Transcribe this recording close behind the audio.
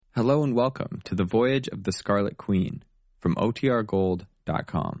Hello and welcome to The Voyage of the Scarlet Queen from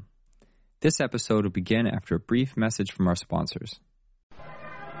OTRGold.com. This episode will begin after a brief message from our sponsors.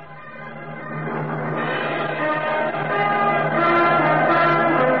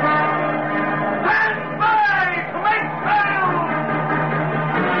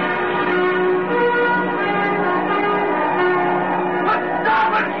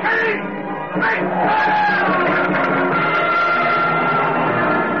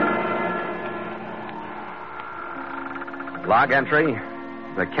 Log entry,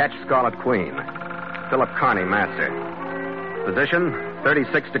 the Ketch Scarlet Queen. Philip Carney, master. Position,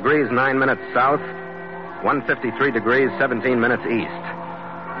 36 degrees, 9 minutes south, 153 degrees, 17 minutes east.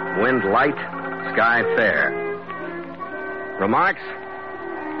 Wind light, sky fair. Remarks,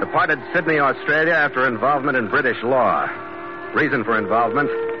 departed Sydney, Australia after involvement in British law. Reason for involvement,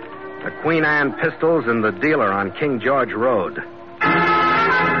 the Queen Anne pistols and the dealer on King George Road.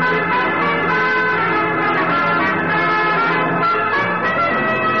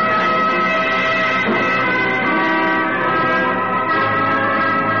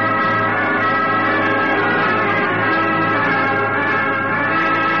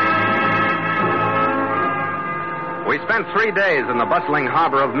 We spent 3 days in the bustling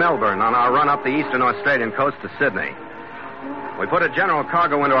harbor of Melbourne on our run up the eastern Australian coast to Sydney. We put a general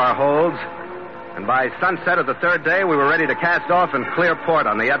cargo into our holds, and by sunset of the third day, we were ready to cast off and clear port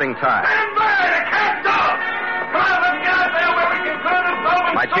on the ebbing tide. Stand by to cast off! Come on, let's get out there where we can clear the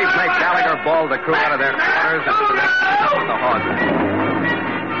boat. My chief mate Gallagher bawled the crew out of their quarters and with the hawsers.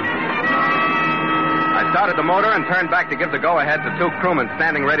 I started the motor and turned back to give the go-ahead to 2 crewmen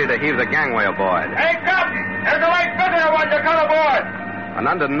standing ready to heave the gangway aboard. Hey, Captain! There's a white figure I want you to come aboard! An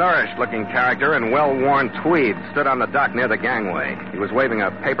undernourished-looking character in well-worn tweed stood on the dock near the gangway. He was waving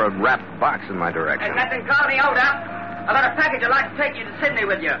a paper-wrapped box in my direction. Hey, Captain Carney, hold up. I've got a package I'd like to take you to Sydney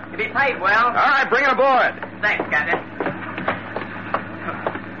with you. If you paid well. All right, bring it aboard. Thanks, Captain.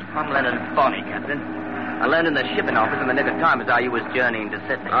 I'm Leonard Bonnie, Captain. I learned in the shipping office in the nick of time as how you was journeying to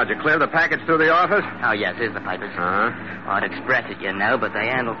Sydney. Oh, did you clear the package through the office? Oh, yes, here's the papers. Uh-huh. I'd express it, you know, but they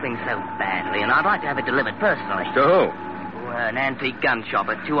handle things so badly, and I'd like to have it delivered personally. To who? An antique gun shop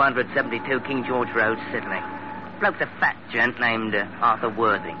at 272 King George Road, Sydney. Bloke's a fat gent named Arthur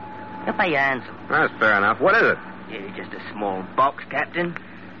Worthing. He'll pay you handsome. That's fair enough. What is it? Yeah, just a small box, Captain.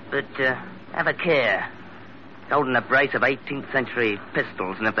 But have a care. It's holding a brace of 18th century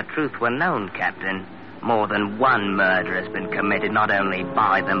pistols, and if the truth were known, Captain, more than one murder has been committed, not only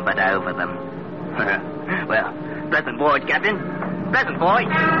by them, but over them. Well, pleasant voyage, Captain. Pleasant voyage.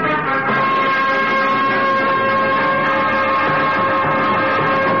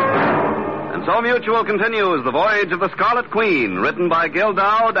 And so Mutual continues The Voyage of the Scarlet Queen, written by Gil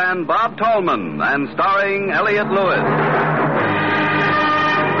Dowd and Bob Tallman, and starring Elliot Lewis.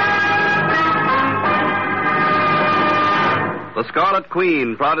 The Scarlet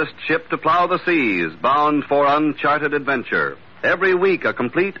Queen, proudest ship to plow the seas, bound for uncharted adventure. Every week a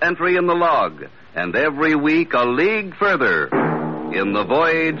complete entry in the log, and every week a league further in The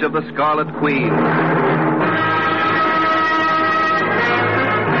Voyage of the Scarlet Queen.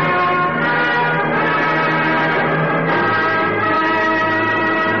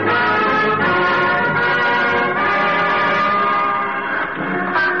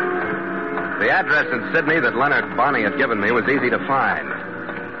 The address in Sydney that Leonard Bonnie had given me was easy to find.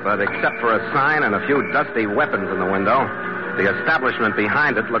 But except for a sign and a few dusty weapons in the window, the establishment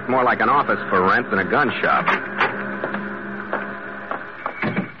behind it looked more like an office for rent than a gun shop.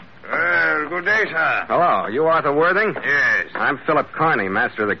 Well, good day, sir. Hello, you Arthur Worthing? Yes. I'm Philip Carney,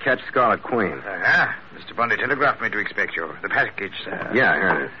 master of the Ketch Scarlet Queen. Uh-huh. Mr. Bundy telegraphed me to expect you. The package, sir. Yeah, here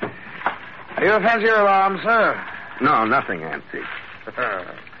it is. Are you a fancier of arms, sir? No, nothing antique.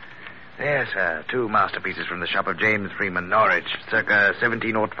 Yes, sir. 2 masterpieces from the shop of James Freeman, Norwich, circa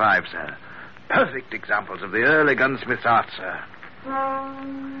 1705, sir. Perfect examples of the early gunsmith's art, sir.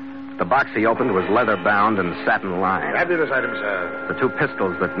 The box he opened was leather-bound and satin-lined. Fabulous item, sir. The 2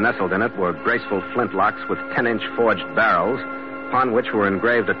 pistols that nestled in it were graceful flintlocks with 10-inch forged barrels, upon which were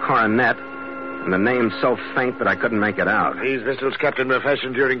engraved a coronet and a name so faint that I couldn't make it out. These pistols, Captain, were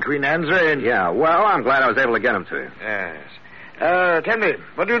fashioned during Queen Anne's reign. Yeah, well, I'm glad I was able to get them to you. Yes. Tell me,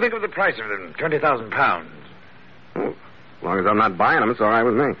 what do you think of the price of them? £20,000. Oh, as long as I'm not buying them, it's all right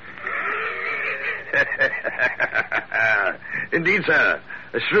with me. Indeed, sir.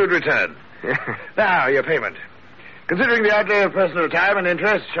 A shrewd return. Now, your payment. Considering the outlay of personal time and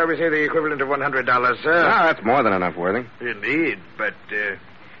interest, shall we say the equivalent of $100, sir? Ah, that's more than enough, Worthing. Indeed, but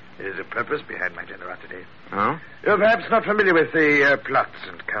there's a purpose behind my generosity. Oh? You're perhaps not familiar with the plots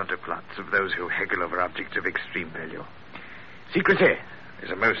and counterplots of those who haggle over objects of extreme value. Secrecy is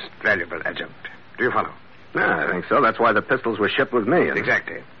a most valuable adjunct. Do you follow? Yeah, I think so. That's why the pistols were shipped with me.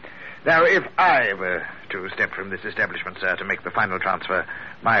 Exactly. Now, if I were to step from this establishment, sir, to make the final transfer,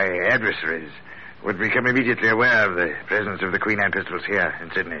 my adversaries would become immediately aware of the presence of the Queen Anne pistols here in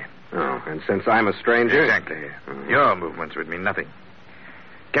Sydney. Oh, and since I'm a stranger... Exactly. Your movements would mean nothing.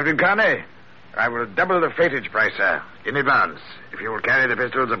 Captain Carney, I will double the freightage price, sir, in advance, if you will carry the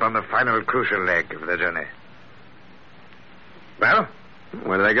pistols upon the final crucial leg of the journey. Well?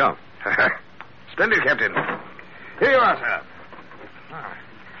 Where do they go? Splendid, Captain. Here you are, sir.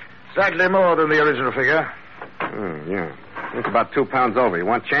 Slightly more than the original figure. Yeah. It's about 2 pounds over. You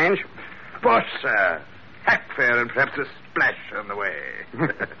want change? Bosh, sir. Hack fare and perhaps a splash on the way.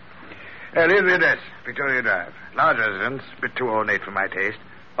 Here's the address, Victoria Drive. Large residence, a bit too ornate for my taste.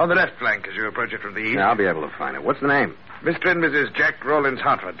 On the left flank as you approach it from the east. Yeah, I'll be able to find it. What's the name? Mr. and Mrs. Jack Rollins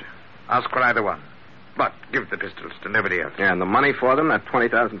Hartford. Ask for either one. But give the pistols to nobody else. Yeah, and the money for them, that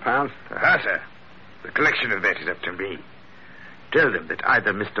 20,000 pounds? Sir. The collection of that is up to me. Tell them that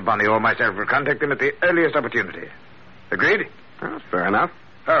either Mr. Bonney or myself will contact them at the earliest opportunity. Agreed? Well, that's fair enough.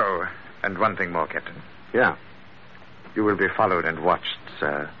 Oh, and one thing more, Captain. Yeah. You will be followed and watched,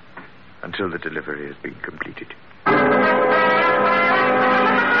 sir, until the delivery has been completed.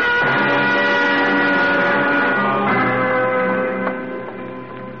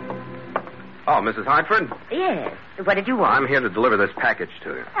 Oh, Mrs. Hartford? Yes. What did you want? I'm here to deliver this package to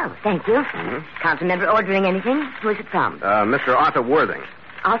you. Oh, thank you. Can't remember ordering anything. Who is it from? Mr. Arthur Worthing.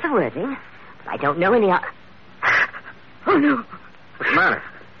 Arthur Worthing? I don't know any... Oh, no. What's the matter?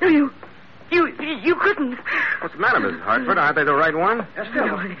 No, you couldn't. What's the matter, Mrs. Hartford? Aren't they the right one?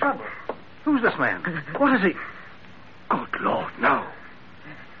 Estelle, what's the trouble? Who's this man? What is he? Good Lord, no.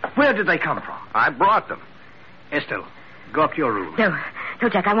 Where did they come from? I brought them. Estelle, go up to your room. No,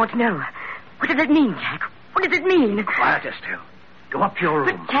 Jack, I want to know. What does it mean, Jack? What does it mean? Quiet, Estelle. Go up to your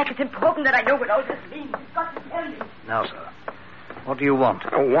room. But, Jack, it's important that I know what all this means. You've got to tell me. Now, sir, what do you want?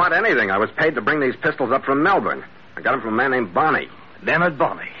 I don't want anything. I was paid to bring these pistols up from Melbourne. I got them from a man named Bonney. Leonard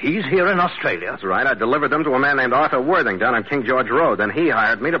Bonney. He's here in Australia. That's right. I delivered them to a man named Arthur Worthing down on King George Road. Then he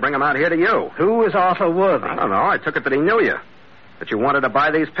hired me to bring them out here to you. Who is Arthur Worthing? I don't know. I took it that he knew you. That you wanted to buy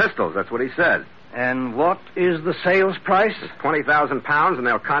these pistols. That's what he said. And what is the sales price? It's 20,000 pounds, and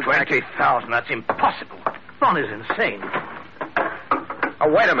they'll contract... 20,000? That's impossible. Bonney's insane. Oh,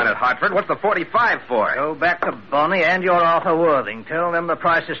 wait a minute, Hartford. What's the 45 for? Go back to Bonney and your Arthur Worthing. Tell them the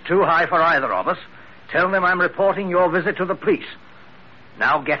price is too high for either of us. Tell them I'm reporting your visit to the police.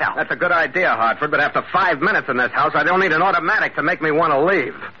 Now get out. That's a good idea, Hartford, but after 5 minutes in this house, I don't need an automatic to make me want to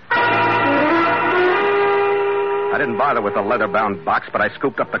leave. I didn't bother with the leather-bound box, but I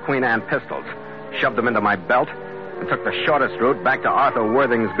scooped up the Queen Anne pistols, shoved them into my belt, and took the shortest route back to Arthur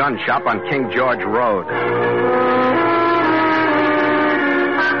Worthing's gun shop on King George Road.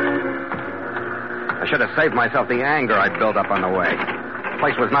 I should have saved myself the anger I'd built up on the way. The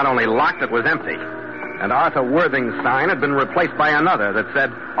place was not only locked, it was empty. And Arthur Worthing's sign had been replaced by another that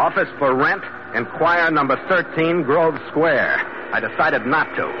said, Office for Rent, Inquire number 13, Grove Square. I decided not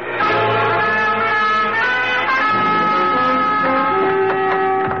to.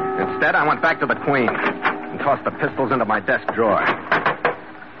 Instead, I went back to the Queen and tossed the pistols into my desk drawer.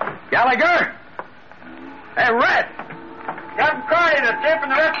 Gallagher! Hey, Red! Captain Carney, the tip in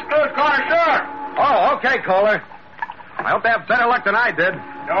the left closed corner door. Oh, okay, Kohler. I hope they have better luck than I did.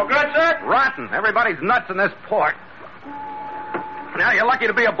 No good, sir? Rotten. Everybody's nuts in this port. Now, you're lucky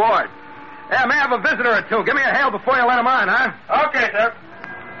to be aboard. Yeah, may I have a visitor or two. Give me a hail before you let him on, huh? Okay, sir.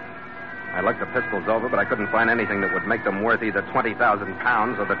 I looked the pistols over, but I couldn't find anything that would make them worth either 20,000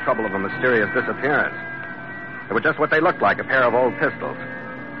 pounds or the trouble of a mysterious disappearance. They were just what they looked like, a pair of old pistols.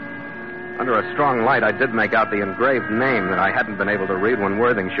 Under a strong light, I did make out the engraved name that I hadn't been able to read when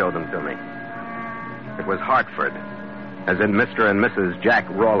Worthing showed them to me. It was Hartford, as in Mr. and Mrs. Jack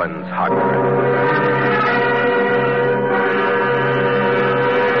Rollins Hartford.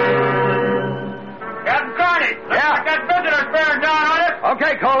 Captain Carney, let's get that visitor's bearing down on us.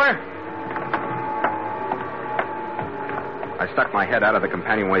 Okay, Kohler. I stuck my head out of the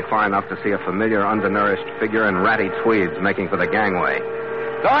companionway far enough to see a familiar, undernourished figure in ratty tweeds making for the gangway.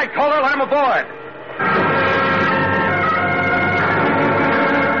 All right, Kohler, let him aboard.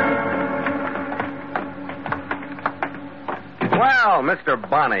 Well, Mr.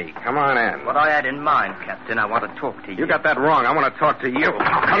 Bonney, come on in. What I had in mind, Captain, I want to talk to you. You got that wrong. I want to talk to you.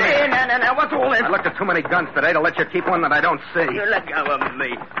 Come Hey, here. now, what's all this? I looked at too many guns today to let you keep one that I don't see. You let go of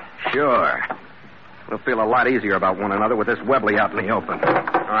me. Sure. We'll feel a lot easier about one another with this Webley out in the open.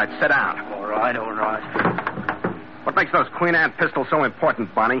 All right, sit down. All right. What makes those Queen Anne pistols so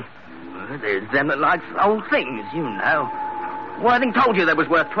important, Bonnie? Well, there's them that likes old things, you know. Worthing told you they was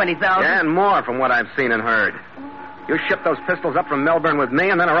worth 20,000. Yeah, and more from what I've seen and heard. You shipped those pistols up from Melbourne with me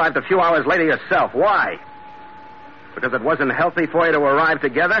and then arrived a few hours later yourself. Why? Because it wasn't healthy for you to arrive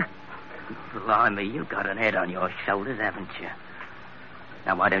together? Blimey, you got an head on your shoulders, haven't you?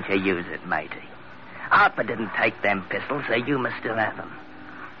 Now, why don't you use it, matey? Harper didn't take them pistols, so you must still have them.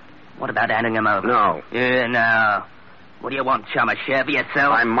 What about handing them over? No. Yeah, no. What do you want, chum? A share for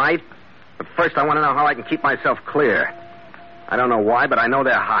yourself? I might. But first I want to know how I can keep myself clear. I don't know why, but I know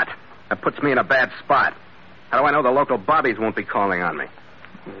they're hot. That puts me in a bad spot. How do I know the local bobbies won't be calling on me?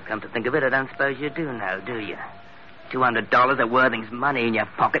 Come to think of it, I don't suppose you do know, do you? $200 of Worthing's money in your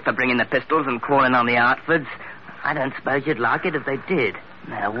pocket for bringing the pistols and crawling on the Hartfords. I don't suppose you'd like it if they did.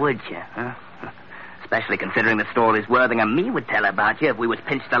 Now, would you, huh? Especially considering the stories Worthing and me would tell about you if we was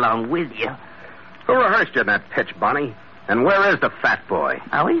pinched along with you. Who rehearsed you in that pitch, Bonnie? And where is the fat boy?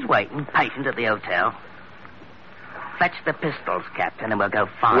 Oh, he's waiting, patient at the hotel. Fetch the pistols, Captain, and we'll go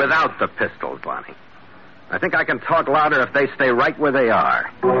far. Without the pistols, Bonnie. I think I can talk louder if they stay right where they are.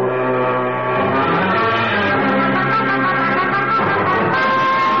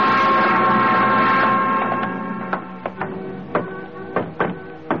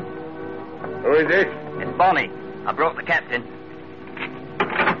 Who is it? It's Bonnie. I brought the captain.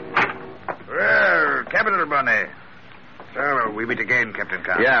 Well, capital, Bonnie. So, we meet again, Captain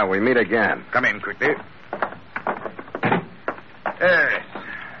Carr. Yeah, we meet again. Come in quickly. Yes.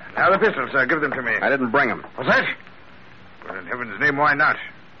 Now the pistols, sir. Give them to me. I didn't bring them. What's that? Well, in heaven's name, why not?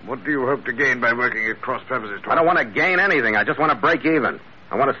 What do you hope to gain by working at cross purposes? I don't want to gain anything. I just want to break even.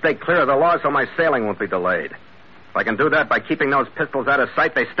 I want to stay clear of the law so my sailing won't be delayed. If I can do that by keeping those pistols out of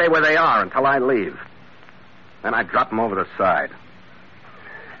sight, they stay where they are until I leave. Then I drop them over the side.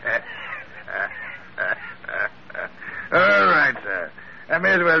 All right, sir. I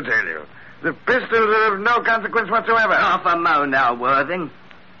may as well tell you. The pistols are of no consequence whatsoever. Half a mo now, Worthing.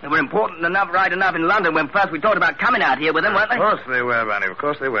 They were important enough, right enough in London when first we talked about coming out here with them, weren't they? Of course they were, Bonnie. Of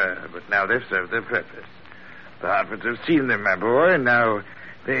course they were. But now they've served their purpose. The Hartfords have seen them, my boy, and now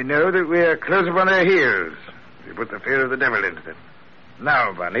they know that we're close upon their heels. We put the fear of the devil into them.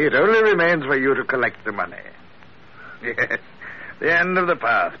 Now, Bonnie, it only remains for you to collect the money. Yes, the end of the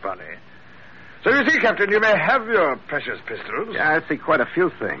path, Bonnie. So you see, Captain, you may have your precious pistols. Yeah, I see quite a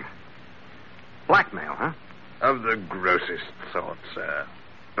few things. Blackmail, huh? Of the grossest sort, sir.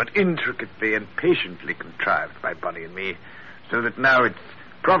 But intricately and patiently contrived by Bonnie and me, so that now its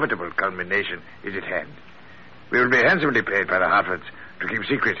profitable culmination is at hand. We will be handsomely paid by the Hartfords to keep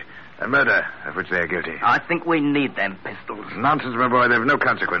secret a murder of which they are guilty. I think we need them pistols. Nonsense, my boy. They have no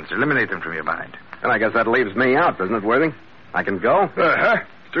consequence. Eliminate them from your mind. And I guess that leaves me out, doesn't it, Worthing? I can go? Uh-huh.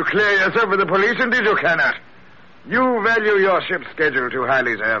 To clear yourself with the police, indeed you cannot. You value your ship's schedule too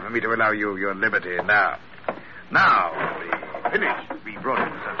highly, sir, for me to allow you your liberty now. Now, the finish be brought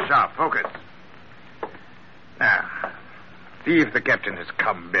into some sharp focus. Now, see if the captain has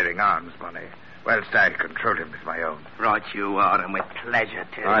come bearing arms, Bonnie, whilst I control him with my own. Right you are, and with pleasure,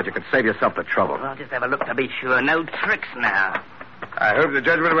 too. All right, you can save yourself the trouble. I'll just have a look to be sure. No tricks now. I hope the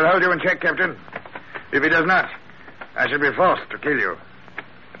judgment will hold you in check, Captain. If he does not, I shall be forced to kill you.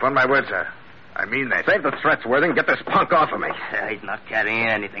 Upon my word, sir, I mean that. Save the threats, Worthing. Get this punk off of me. He's not carrying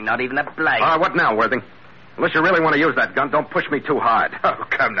anything, not even a blade. What now, Worthing? Unless you really want to use that gun, don't push me too hard. Oh,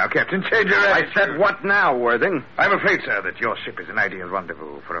 come now, Captain. Change your I attitude. said what now, Worthing? I'm afraid, sir, that your ship is an ideal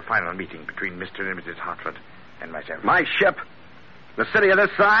rendezvous for a final meeting between Mr. and Mrs. Hartford and myself. My ship? The city of this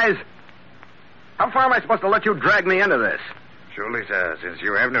size? How far am I supposed to let you drag me into this? Surely, sir, since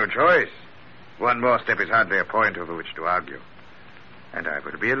you have no choice. One more step is hardly a point over which to argue. And I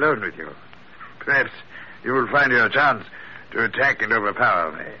will be alone with you. Perhaps you will find your chance to attack and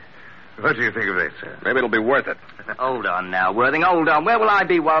overpower me. What do you think of this, sir? Maybe it'll be worth it. Hold on now, Worthing, hold on. Where will I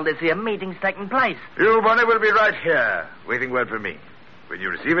be while this here meeting's taking place? You, Bonnie, will be right here, waiting word from me. When you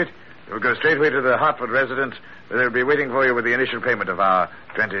receive it, you will go straightway to the Hartford residence, where they'll be waiting for you with the initial payment of our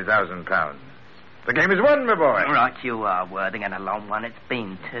 £20,000. The game is won, my boy. Right you are, Worthing, and a long one it's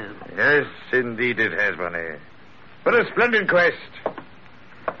been, too. Yes, indeed it has, Bonnie. But a splendid quest.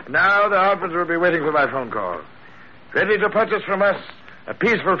 Now the Hartfords will be waiting for my phone call, ready to purchase from us a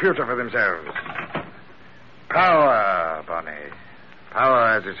peaceful future for themselves. Power, Bonnie. Power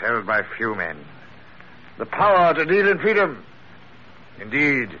as is held by few men. The power to deal in freedom.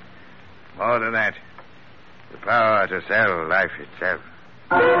 Indeed, more than that, the power to sell life itself.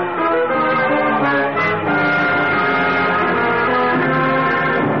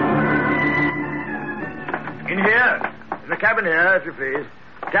 In here. In the cabin here, if you please.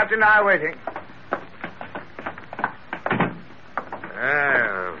 Captain and I are waiting.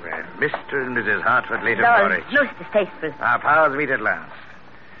 Oh, well, Mr. and Mrs. Hartford Leighton No, Norwich. most distasteful. Our powers meet at last.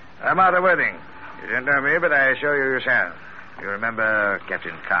 I'm Arthur Worthing. You don't know me, but I assure you shall. You remember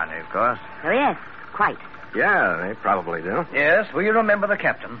Captain Carney, of course. Oh, yes, quite. Yeah, they probably do. Yes, will you remember the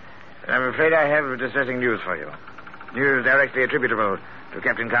captain? I'm afraid I have distressing news for you. News directly attributable to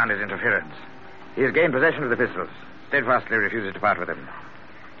Captain Carney's interference. He has gained possession of the pistols. Steadfastly refuses to part with them.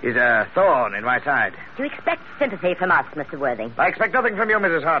 He's a thorn in my side. Do you expect sympathy from us, Mr. Worthing? I expect nothing from you,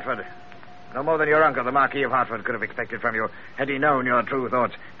 Mrs. Hartford. No more than your uncle, the Marquis of Hartford, could have expected from you had he known your true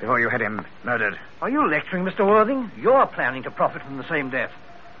thoughts before you had him murdered. Are you lecturing, Mr. Worthing? You're planning to profit from the same death.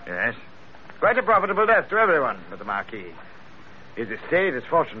 Yes. Quite a profitable death to everyone but the Marquis. His estate is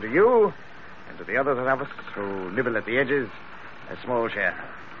fortune to you, and to the others of us who nibble at the edges, a small share.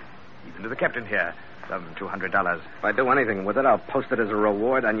 Even to the captain here, some $200. If I do anything with it, I'll post it as a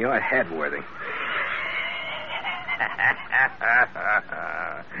reward on your head, Worthing.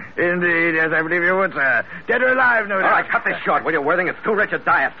 Indeed, yes, I believe you would, sir. Dead or alive, no doubt. All right, cut this short, will you, Worthing? It's too rich a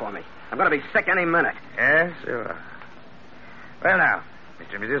diet for me. I'm going to be sick any minute. Yes, you are. Well, now,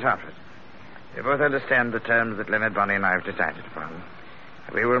 Mr. and Mrs. Hartford, you both understand the terms that Leonard, Bonnie, and I have decided upon.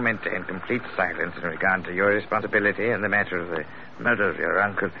 We will maintain complete silence in regard to your responsibility in the matter of the murder of your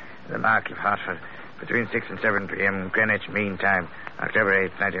uncle, the Marquis of Hartford, between 6 and 7 p.m. Greenwich Mean Time, October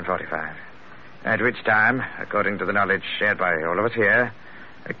 8, 1945. At which time, according to the knowledge shared by all of us here,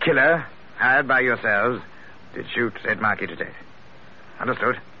 a killer, hired by yourselves, did shoot said Marquis to death.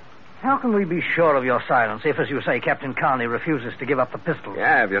 Understood? How can we be sure of your silence if, as you say, Captain Carney refuses to give up the pistols?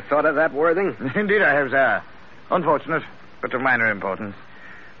 Yeah, have you thought of that, Worthing? Indeed I have, sir. Unfortunate, but of minor importance.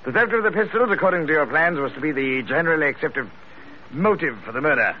 The theft of the pistols, according to your plans, was to be the generally accepted motive for the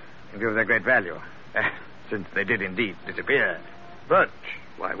murder, in view of their great value, since they did indeed disappear. But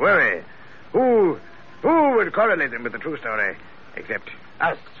why worry? Who would correlate them with the true story, except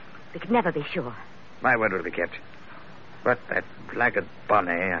us? We could never be sure. My word will be kept. But that blackguard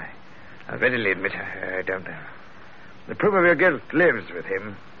Bonnie, I readily admit I don't know. The proof of your guilt lives with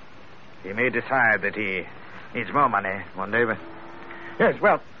him. He may decide that he needs more money one day, but... Yes,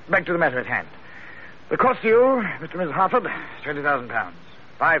 well, back to the matter at hand. The cost to you, Mr. and Mrs. Hartford, is £20,000.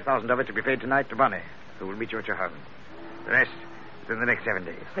 5,000 of it to be paid tonight to Bonnie, who will meet you at your home. The rest within the next 7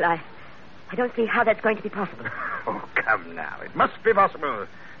 days. Well, I don't see how that's going to be possible. Oh, come now. It must be possible.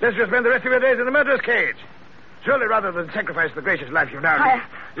 Let's just spend the rest of your days in the murderer's cage. Surely rather than sacrifice the gracious life you've now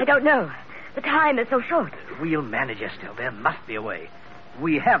I don't know. The time is so short. We'll manage, Estelle. There must be a way.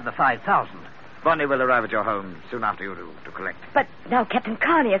 We have the 5,000. Bonnie will arrive at your home soon after you to collect. But now Captain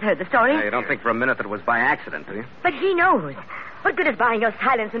Carney has heard the story. You don't think for a minute that it was by accident, do you? But he knows. What good is buying your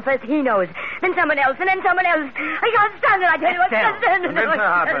silence when first he knows, then someone else, and then someone else? I can't stand it, I tell you. Convince her,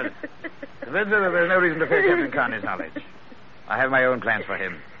 Hartford. Convince her that there's no reason to fear Captain Carney's knowledge. I have my own plans for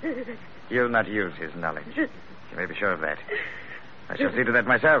him. He'll not use his knowledge. You may be sure of that. I shall see to that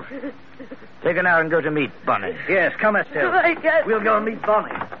myself. Take her now and go to meet Bonnie. Yes, come, Estelle. We'll go and meet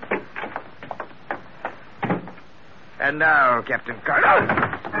Bonnie. And now, Captain Carney.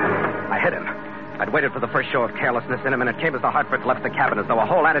 I hit him. I'd waited for the first show of carelessness in him, and it came as the Hartford left the cabin, as though a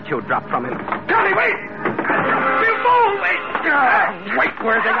whole attitude dropped from him. Carney, wait! You fool! Wait! Wait,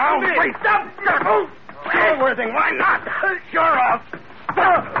 Worthing, I'll wait. Stop! Move! Sure, Worthing, why not? Sure off.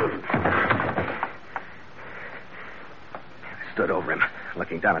 I stood over him,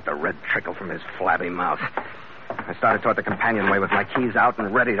 looking down at the red trickle from his flabby mouth. I started toward the companionway with my keys out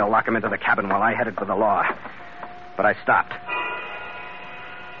and ready to lock him into the cabin while I headed for the law. But I stopped.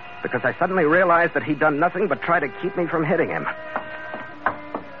 Because I suddenly realized that he'd done nothing but try to keep me from hitting him.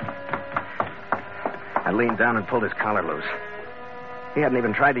 I leaned down and pulled his collar loose. He hadn't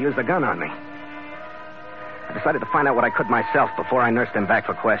even tried to use the gun on me. I decided to find out what I could myself before I nursed him back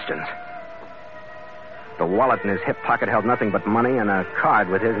for questions. The wallet in his hip pocket held nothing but money and a card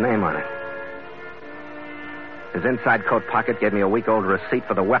with his name on it. His inside coat pocket gave me a week-old receipt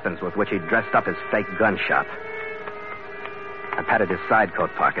for the weapons with which he'd dressed up his fake gun shop. I patted his side coat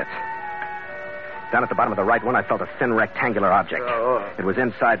pockets. Down at the bottom of the right one, I felt a thin rectangular object. It was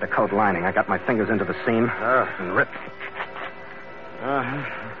inside the coat lining. I got my fingers into the seam and ripped.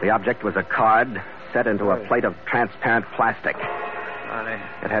 The object was a card set into a plate of transparent plastic.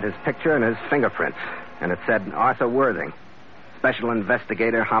 It had his picture and his fingerprints, and it said Arthur Worthing, Special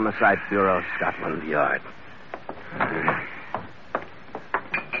Investigator, Homicide Bureau, Scotland Yard.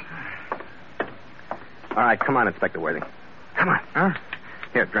 All right, come on, Inspector Worthing. Come on. Huh?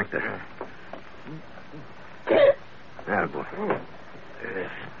 Here, drink this. Attaboy.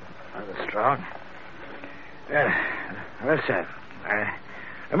 Rather strong. Well, sir,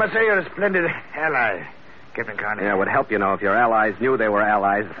 I must say you're a splendid ally. Captain Carney. Yeah, it would help, if your allies knew they were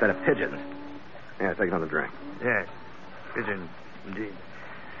allies instead of pigeons. Yeah, take another drink. Yes. Pigeon, indeed.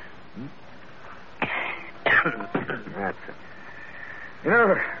 That's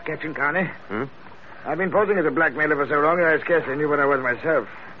it. Captain Carney. I've been posing as a blackmailer for so long that I scarcely knew what I was myself.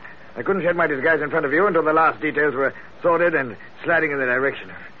 I couldn't shed my disguise in front of you until the last details were sorted and sliding in the direction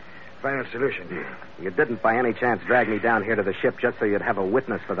of final solution. You didn't by any chance drag me down here to the ship just so you'd have a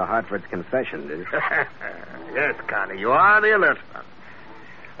witness for the Hartford's confession, did you? Yes, Carney, you are the alert one.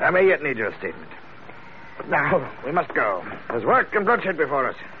 I may yet need your statement. But now, we must go. There's work and bloodshed before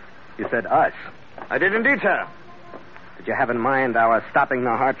us. You said us. I did indeed, sir. Did you have in mind our stopping the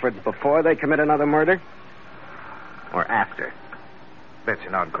Hartfords before they commit another murder? Or after? That's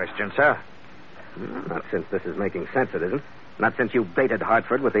an odd question, sir. Not since this is making sense, it isn't. Not since you baited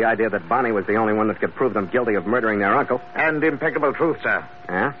Hartford with the idea that Bonnie was the only one that could prove them guilty of murdering their uncle. And impeccable truth, sir.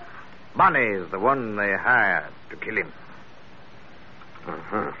 Yeah? Bonnie is the one they hired to kill him.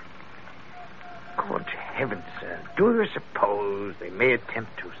 Uh-huh. Good heavens, sir. Do you suppose they may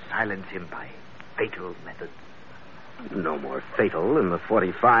attempt to silence him by fatal methods? No more fatal than the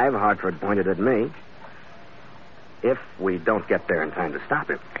 45 Hartford pointed at me. If we don't get there in time to stop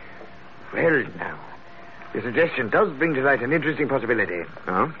him. Well, now, your suggestion does bring to light an interesting possibility.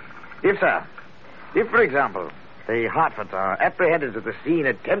 Oh? If, for example, the Hartfords are apprehended at the scene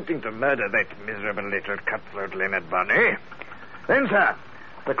attempting to murder that miserable little cutthroat Leonard Bonny, then, sir,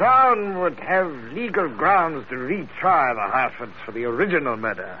 the Crown would have legal grounds to retry the Hartfords for the original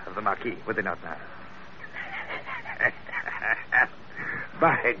murder of the Marquis, would they not now?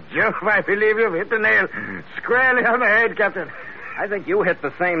 By Jove, I believe you've hit the nail squarely on the head, Captain. I think you hit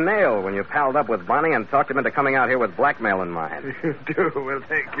the same nail when you palled up with Bonnie and talked him into coming out here with blackmail in mind. You do? Well,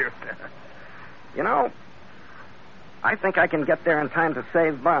 thank you. I think I can get there in time to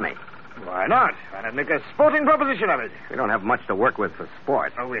save Bonnie. Why not? Why not make a sporting proposition of it? We don't have much to work with for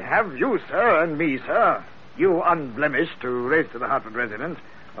sport. Oh, we have you, sir, and me, sir. You unblemished to race to the Hartford residence.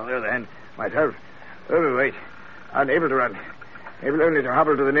 On the other hand, myself, overweight, unable to run. Able only to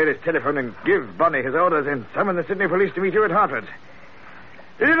hobble to the nearest telephone and give Bonnie his orders and summon the Sydney police to meet you at Hartford.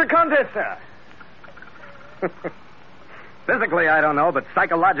 It is a contest, sir. Physically, I don't know, but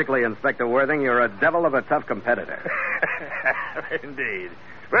psychologically, Inspector Worthing, you're a devil of a tough competitor. Indeed.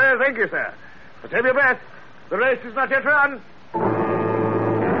 Well, thank you, sir. But save your breath. The race is not yet run.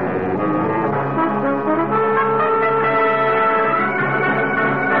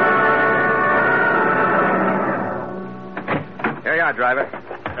 Here you are, driver.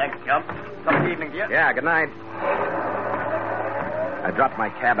 Thanks, Chump. Some evening to you. Yeah, good night. I dropped my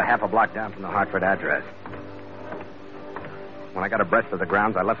cab a half a block down from the Hartford address. When I got abreast of the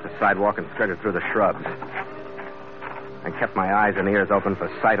grounds, I left the sidewalk and threaded through the shrubs. I kept my eyes and ears open for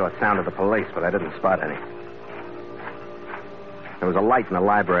sight or sound of the police, but I didn't spot any. There was a light in the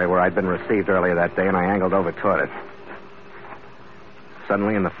library where I'd been received earlier that day, and I angled over toward it.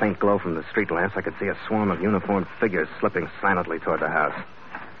 Suddenly, in the faint glow from the street lamps, I could see a swarm of uniformed figures slipping silently toward the house.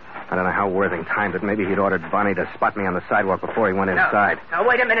 I don't know how Worthing timed it. Maybe he'd ordered Bonnie to spot me on the sidewalk before he went inside. Now,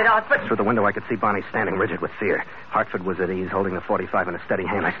 wait a minute, Hartford. Through the window, I could see Bonnie standing rigid with fear. Hartford was at ease, holding the 45 in a steady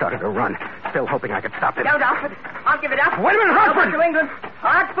hand. I started to run, still hoping I could stop him. No, Hartford. I'll give it up. Wait a minute, Hartford! Go to England.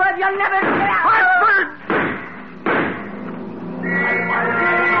 Hartford, you'll never get out. Hartford!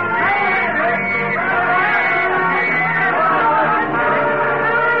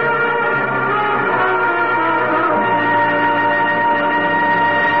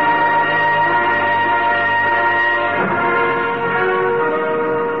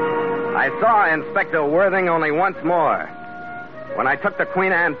 I saw Inspector Worthing only once more, when I took the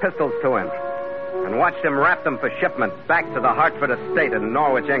Queen Anne pistols to him and watched him wrap them for shipment back to the Hartford estate in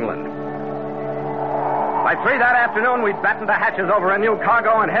Norwich, England. By 3 that afternoon, we'd battened the hatches over a new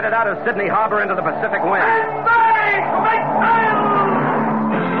cargo and headed out of Sydney Harbor into the Pacific wind.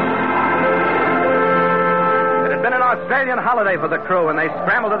 It had been an Australian holiday for the crew, and they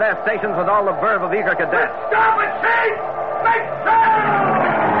scrambled to their stations with all the verve of eager cadets. Stop it, Chief! Make sail!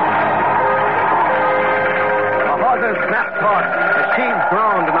 The hawsers snapped taut, the sheaves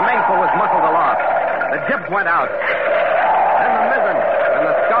groaned, and the mainsail was muffled aloft. The jib went out. Then the mizzen, and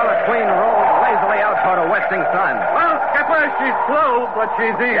the Scarlet Queen rolled lazily out toward a westing sun. Well, Skipper, she's slow, but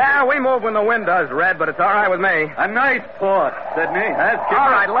she's easy. Yeah, we move when the wind does, Red, but it's all right with me. A nice port, Sydney. All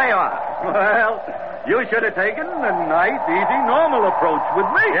right, lay off. Well, you should have taken a nice, easy, normal approach with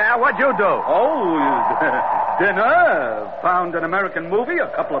me. Yeah, what'd you do? Oh, dinner, found an American movie, a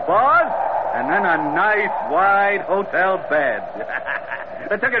couple of bars, and then a nice, wide hotel bed.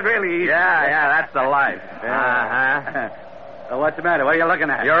 I took it really easy. Yeah, that's the life. Yeah. Uh-huh. What's the matter? What are you looking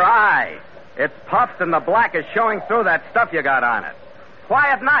at? Your eye. It's puffed and the black is showing through that stuff you got on it.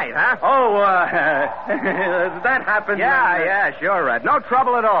 Quiet night, huh? Oh, that happened. Yeah, sure, Red. No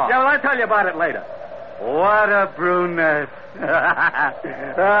trouble at all. Yeah, well, I'll tell you about it later. What a brunette.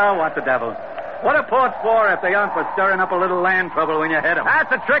 Oh, what the devil. What are ports for if they aren't for stirring up a little land trouble when you hit them?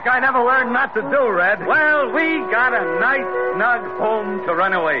 That's a trick I never learned not to do, Red. Well, we got a nice, snug home to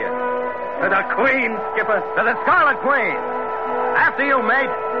run away in. To the Queen, Skipper. To the Scarlet Queen. After you,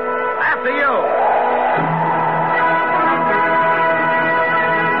 mate. After you.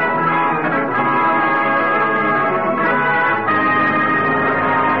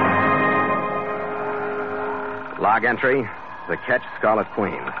 Log entry, the Ketch Scarlet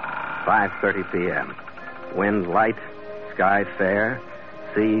Queen, 5:30 p.m. Wind light, sky fair,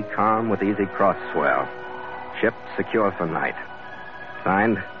 sea calm with easy cross swell. Ship secure for night.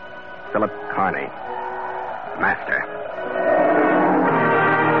 Signed, Philip Carney, Master.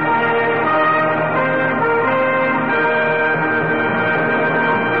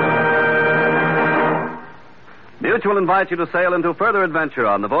 Mutual invites you to sail into further adventure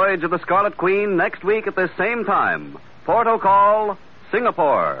on the voyage of the Scarlet Queen next week at this same time. Port o' call,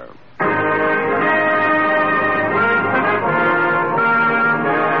 Singapore.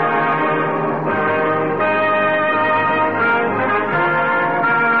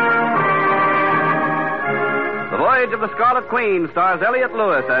 The Voyage of the Scarlet Queen stars Elliot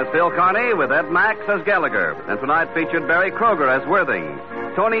Lewis as Phil Carney with Ed Max as Gallagher, and tonight featured Barry Kroger as Worthing.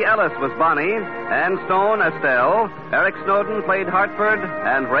 Tony Ellis was Bonnie, Ann Stone Estelle, Eric Snowden played Hartford,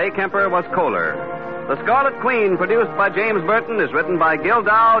 and Ray Kemper was Kohler. The Scarlet Queen, produced by James Burton, is written by Gil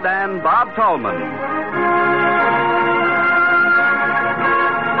Dowd and Bob Tallman.